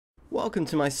Welcome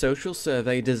to my social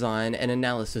survey design and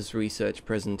analysis research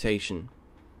presentation.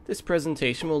 This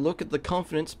presentation will look at the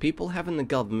confidence people have in the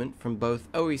government from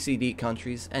both OECD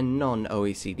countries and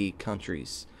non-OECD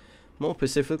countries. More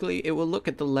specifically, it will look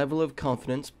at the level of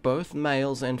confidence both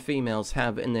males and females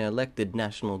have in their elected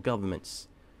national governments.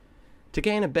 To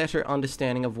gain a better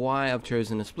understanding of why I've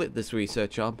chosen to split this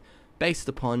research up based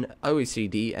upon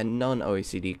OECD and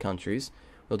non-OECD countries,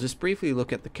 we'll just briefly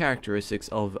look at the characteristics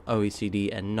of OECD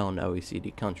and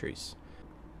non-OECD countries.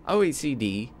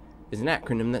 OECD is an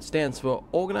acronym that stands for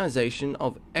Organization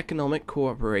of Economic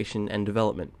Cooperation and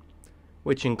Development,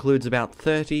 which includes about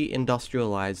 30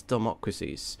 industrialized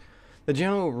democracies. The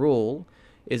general rule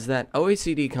is that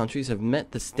OECD countries have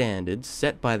met the standards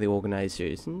set by the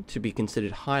organization to be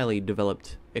considered highly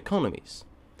developed economies.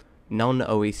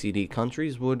 Non-OECD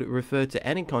countries would refer to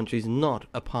any countries not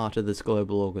a part of this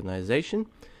global organization,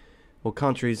 or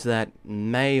countries that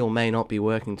may or may not be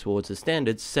working towards the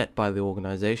standards set by the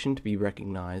organization to be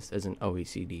recognized as an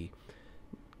OECD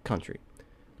country.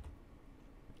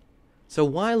 So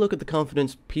why look at the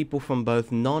confidence people from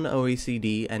both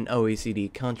non-OECD and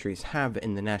OECD countries have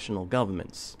in the national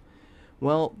governments?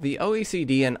 Well, the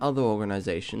OECD and other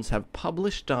organizations have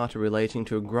published data relating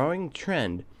to a growing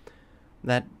trend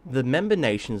that the member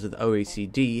nations of the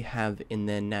OECD have in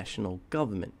their national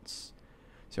governments.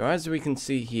 So as we can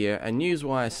see here, a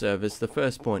newswire service, the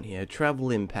first point here,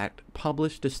 Travel Impact,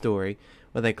 published a story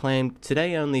where they claimed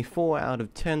today only 4 out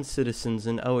of 10 citizens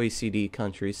in OECD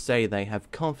countries say they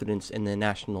have confidence in their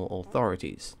national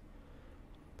authorities.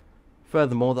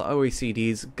 Furthermore, the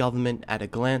OECD's Government at a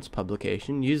Glance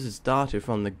publication uses data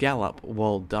from the Gallup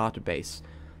World Database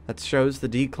that shows the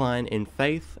decline in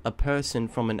faith a person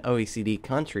from an OECD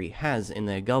country has in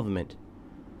their government.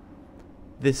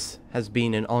 This has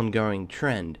been an ongoing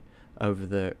trend over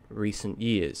the recent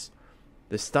years.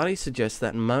 The study suggests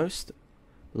that most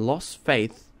lost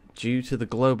faith due to the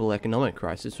global economic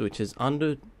crisis, which has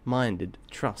undermined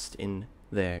trust in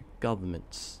their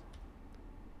governments.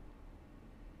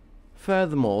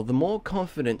 Furthermore, the more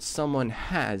confidence someone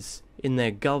has in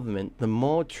their government, the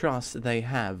more trust they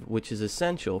have, which is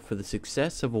essential for the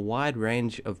success of a wide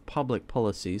range of public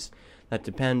policies that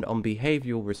depend on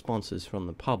behavioral responses from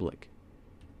the public.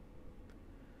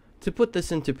 To put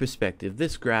this into perspective,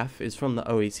 this graph is from the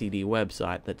OECD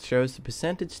website that shows the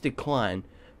percentage decline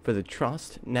for the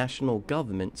trust national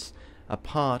governments a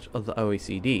part of the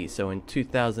OECD. So in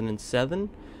 2007,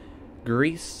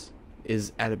 Greece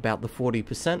is at about the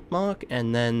 40% mark,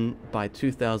 and then by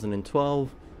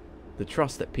 2012, the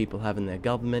trust that people have in their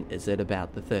government is at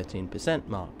about the 13%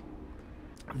 mark.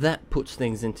 That puts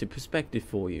things into perspective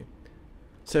for you.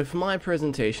 So for my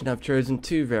presentation, I've chosen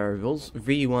two variables,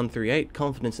 V138,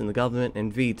 confidence in the government,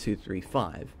 and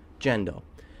V235, gender.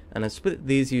 And I've split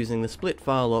these using the split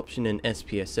file option in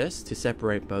SPSS to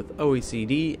separate both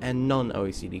OECD and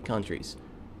non-OECD countries.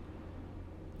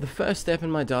 The first step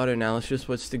in my data analysis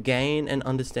was to gain an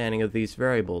understanding of these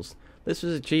variables. This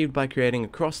was achieved by creating a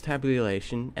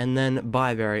cross-tabulation, and then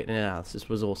bivariate analysis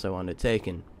was also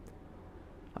undertaken.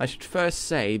 I should first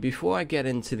say, before I get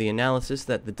into the analysis,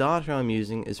 that the data I'm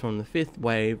using is from the 5th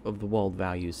wave of the World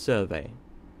Values Survey.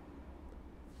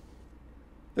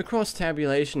 The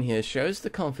cross-tabulation here shows the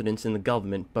confidence in the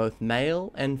government both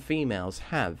male and females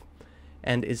have,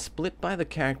 and is split by the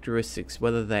characteristics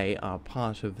whether they are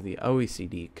part of the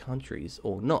OECD countries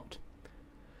or not.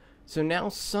 So now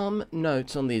some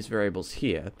notes on these variables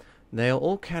here. They are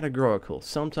all categorical,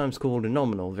 sometimes called a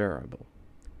nominal variable.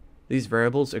 These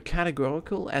variables are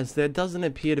categorical as there doesn't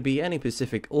appear to be any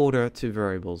specific order to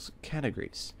variables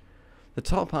categories. The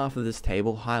top half of this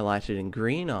table, highlighted in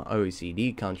green, are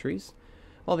OECD countries,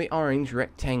 while the orange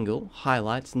rectangle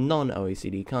highlights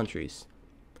non-OECD countries.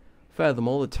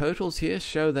 Furthermore, the totals here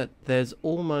show that there's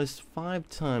almost 5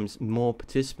 times more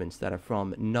participants that are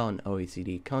from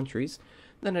non-OECD countries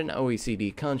than an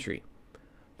OECD country.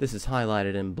 This is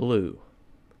highlighted in blue.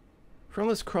 From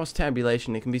this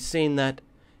cross-tabulation, it can be seen that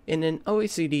in an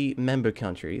OECD member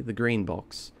country, the green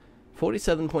box,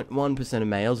 47.1% of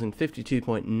males and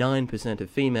 52.9% of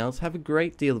females have a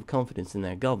great deal of confidence in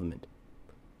their government.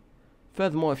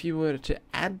 Furthermore, if you were to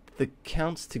add the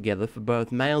counts together for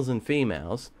both males and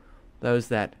females, those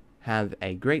that have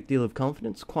a great deal of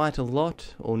confidence, quite a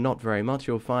lot, or not very much,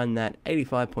 you'll find that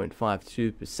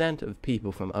 85.52% of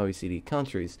people from OECD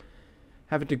countries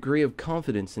have a degree of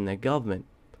confidence in their government,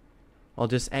 while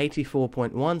just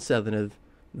 84.17% of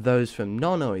those from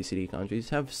non-OECD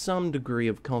countries have some degree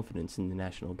of confidence in the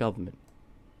national government.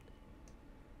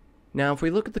 Now, if we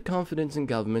look at the confidence in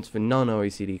governments for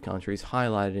non-OECD countries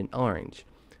highlighted in orange,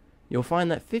 you'll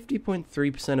find that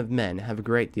 50.3% of men have a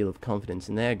great deal of confidence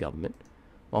in their government,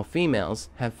 while females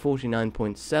have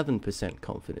 49.7%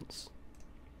 confidence.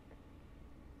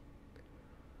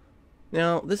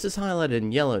 Now, this is highlighted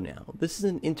in yellow now. This is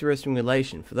an interesting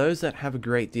relation for those that have a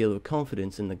great deal of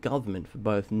confidence in the government for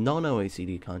both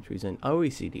non-OECD countries and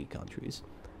OECD countries.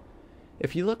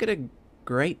 If you look at a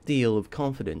great deal of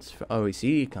confidence for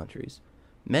OECD countries,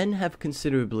 men have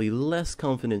considerably less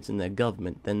confidence in their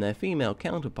government than their female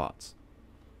counterparts.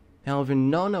 However, in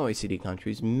non-OECD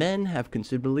countries, men have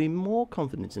considerably more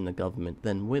confidence in the government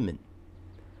than women.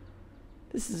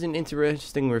 This is an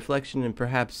interesting reflection, and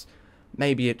perhaps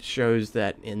maybe it shows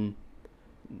that in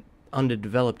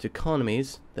underdeveloped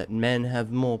economies that men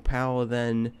have more power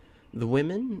than the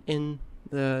women in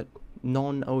the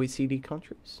non-OECD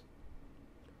countries.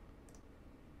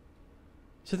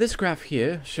 So this graph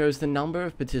here shows the number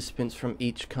of participants from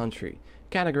each country,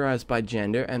 categorized by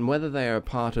gender and whether they are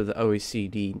part of the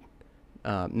OECD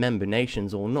member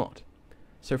nations or not.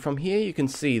 So from here you can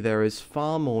see there is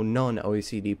far more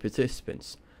non-OECD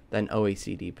participants than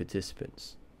OECD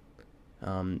participants.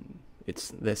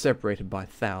 They're separated by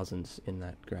thousands in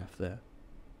that graph there.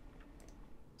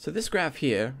 So this graph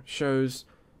here shows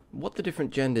what the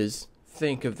different genders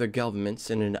think of the governments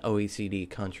in an OECD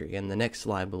country, and the next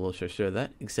slide will also show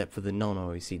that, except for the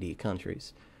non-OECD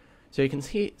countries. So you can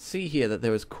see here that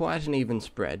there is quite an even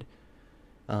spread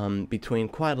between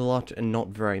quite a lot and not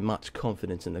very much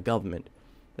confidence in the government.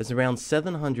 There's around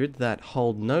 700 that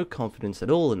hold no confidence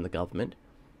at all in the government,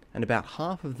 and about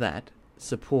half of that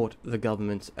support the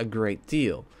government a great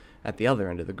deal at the other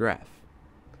end of the graph.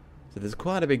 So there's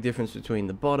quite a big difference between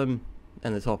the bottom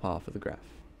and the top half of the graph.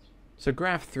 So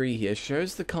graph 3 here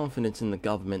shows the confidence in the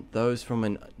government those from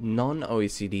a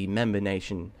non-OECD member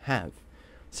nation have.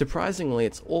 Surprisingly,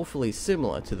 it's awfully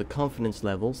similar to the confidence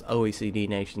levels OECD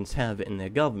nations have in their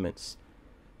governments,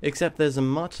 except there's a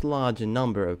much larger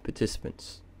number of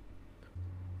participants.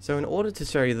 So in order to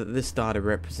show you that this data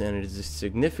represented is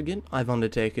significant, I've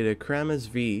undertaken a Kramers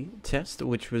V test,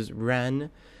 which was ran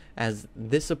as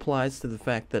this applies to the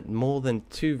fact that more than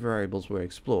 2 variables were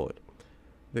explored.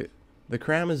 The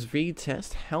Kramers V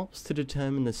test helps to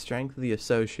determine the strength of the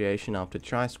association after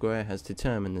chi-square has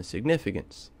determined the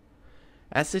significance.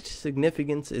 As such,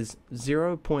 significance is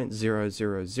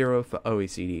 0.000 for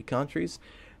OECD countries,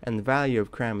 and the value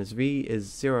of Kramers V is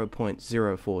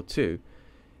 0.042.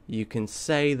 You can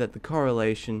say that the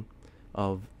correlation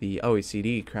of the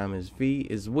OECD Kramers V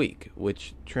is weak,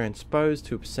 which transposed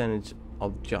to a percentage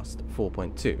of just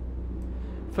 4.2.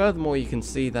 Furthermore, you can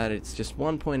see that it's just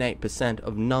 1.8%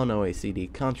 of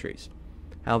non-OECD countries.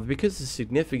 However, because the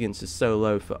significance is so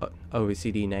low for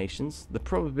OECD nations, the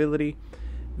probability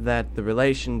that the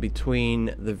relation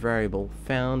between the variable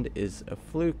found is a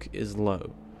fluke is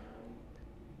low.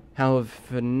 However,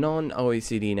 for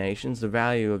non-OECD nations, the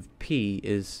value of P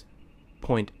is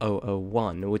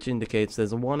 0.001, which indicates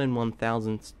there's a 1 in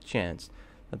 1,000th chance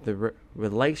that the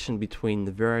relation between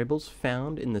the variables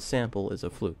found in the sample is a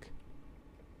fluke.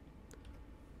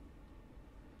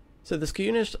 So the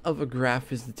skewness of a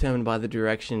graph is determined by the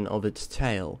direction of its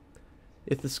tail.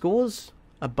 If the scores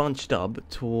are bunched up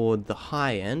toward the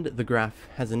high end, the graph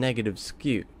has a negative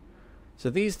skew. So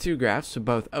these two graphs for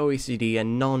both OECD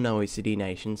and non-OECD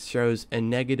nations shows a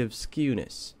negative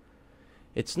skewness.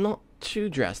 It's not too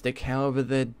drastic, however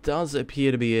there does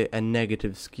appear to be a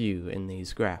negative skew in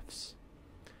these graphs.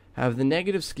 However, the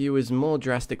negative skew is more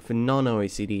drastic for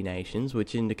non-OECD nations,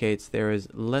 which indicates there is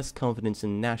less confidence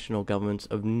in national governments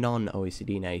of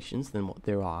non-OECD nations than what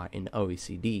there are in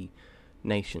OECD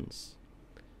nations.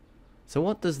 So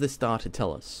what does this data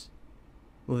tell us?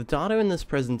 Well, the data in this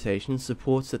presentation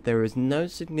supports that there is no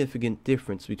significant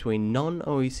difference between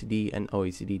non-OECD and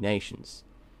OECD nations.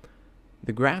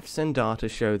 The graphs and data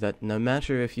show that no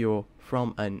matter if you're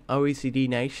from an OECD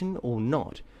nation or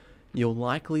not, you're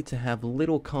likely to have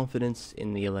little confidence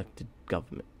in the elected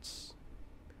governments.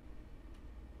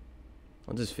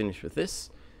 I'll just finish with this.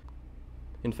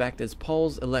 In fact, as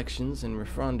polls, elections, and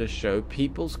referenda show,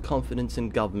 people's confidence in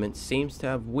government seems to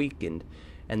have weakened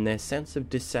and their sense of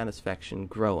dissatisfaction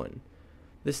grown.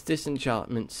 This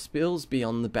disenchantment spills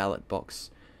beyond the ballot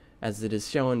box, as it is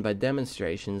shown by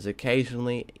demonstrations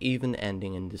occasionally even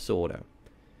ending in disorder.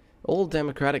 All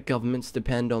democratic governments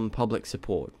depend on public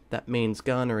support. That means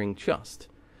garnering trust,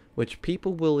 which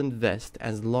people will invest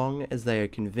as long as they are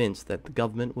convinced that the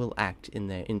government will act in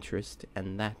their interest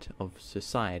and that of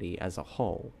society as a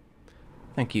whole.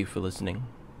 Thank you for listening.